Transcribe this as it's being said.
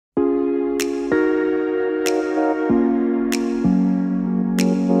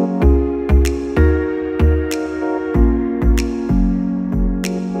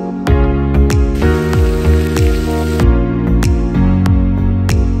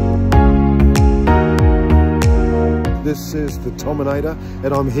This is the Terminator,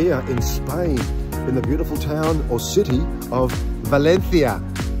 and I'm here in Spain, in the beautiful town or city of Valencia.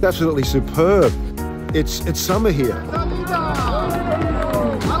 Absolutely superb. It's summer here.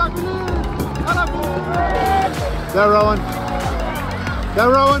 Go Rowan.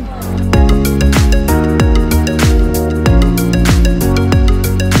 Go Rowan.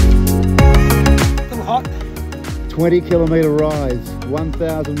 20-kilometer rise,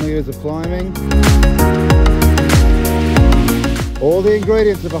 1,000 meters of climbing. All the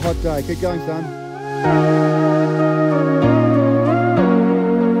ingredients of a hot day. Keep going, son.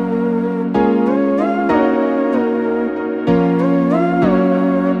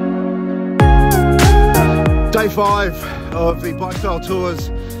 Day 5 of the Bikestyle Tours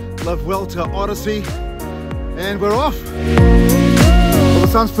La Vuelta Odyssey, and we're off. Well, the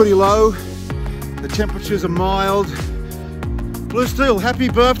sun's pretty low. The temperatures are mild. Blue Steel, happy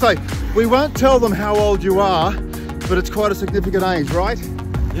birthday. We won't tell them how old you are, but it's quite a significant age, right?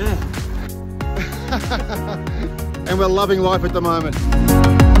 Yeah. And we're loving life at the moment.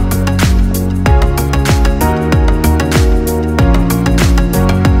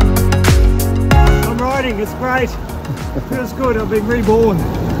 I'm riding, it's great. Feels good, I've been reborn.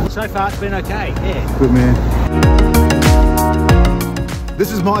 So far it's been okay, yeah. Good man.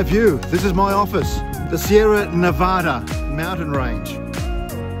 This is my view, this is my office. The Sierra Nevada mountain range.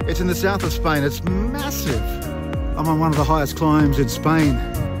 It's in the south of Spain, it's massive. I'm on one of the highest climbs in Spain.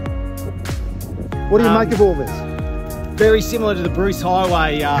 What do you make of all this? Very similar to the Bruce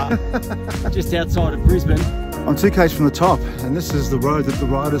Highway, just outside of Brisbane. I'm 2k's from the top, and this is the road that the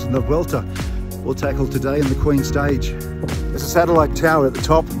riders in the Vuelta will tackle today in the Queen Stage. There's a satellite tower at the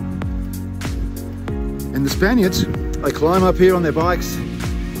top. And the Spaniards, they climb up here on their bikes,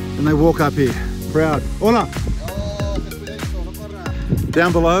 and they walk up here, proud. Hola!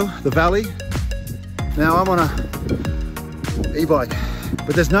 Down below, the valley. Now I'm on a e-bike,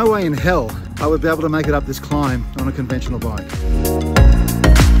 but there's no way in hell I would be able to make it up this climb on a conventional bike.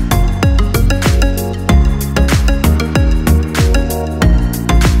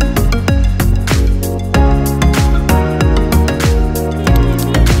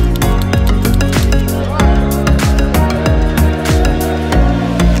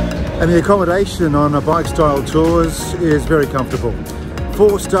 And the accommodation on a Bikestyle Tours is very comfortable.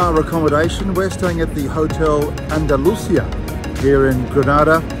 4-star accommodation. We're staying at the Hotel Andalusia here in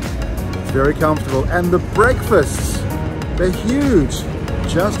Granada. It's very comfortable. And the breakfasts, they're huge.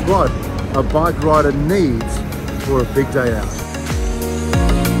 Just what a bike rider needs for a big day out.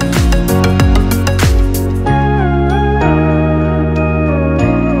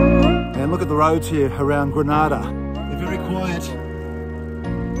 And look at the roads here around Granada. They're very quiet.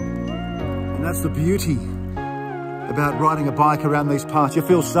 And that's the beauty about riding a bike around these parts. You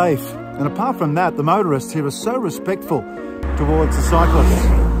feel safe. And apart from that, the motorists here are so respectful towards the cyclists.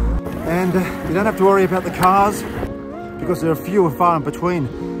 And you don't have to worry about the cars because there are few and far in between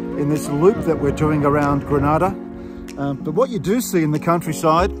in this loop that we're doing around Granada. But what you do see in the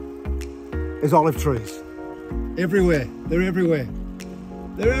countryside is olive trees. Everywhere. They're everywhere.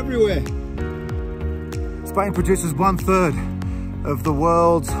 They're everywhere. Spain produces 1/3 of the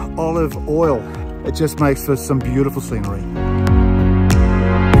world's olive oil. It just makes for some beautiful scenery.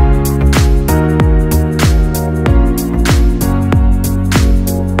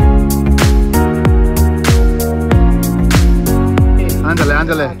 Andale,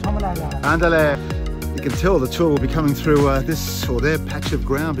 andale, andale. You can tell the tour will be coming through this or their patch of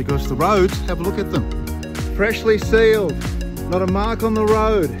ground because the roads, have a look at them. Freshly sealed, not a mark on the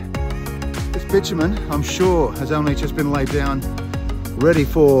road. This bitumen, I'm sure, has only just been laid down, ready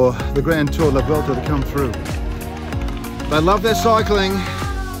for the Grand Tour La Vuelta to come through. They love their cycling,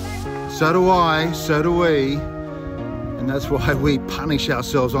 so do I, so do we, and that's why we punish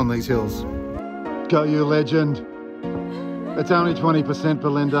ourselves on these hills. Go you legend. It's only 20%,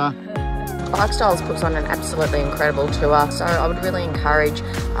 Belinda. Bikestyles puts on an absolutely incredible tour, so I would really encourage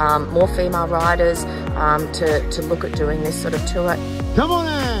more female riders to look at doing this sort of tour. Come on,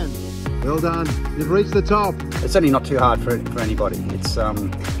 Anne! Well done, you've reached the top. It's only not too hard for anybody.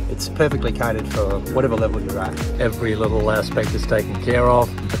 It's perfectly catered for whatever level you're at. Every little aspect is taken care of.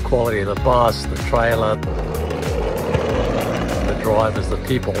 The quality of the bus, the trailer, the drivers, the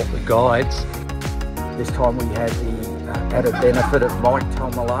people, the guides. This time we had the added benefit of Mike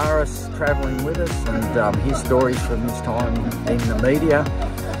Tomalaris travelling with us, and his stories from his time in the media,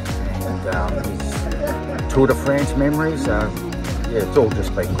 and his Tour de France memories. Yeah, it's all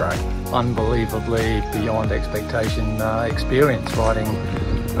just been great. Unbelievably beyond expectation experience riding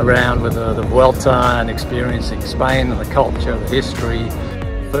around with the Vuelta and experiencing Spain and the culture, the history.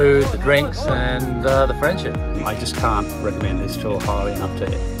 food, the drinks, and the friendship. I just can't recommend this tour highly enough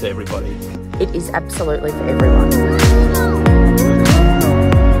to everybody. It is absolutely for everyone.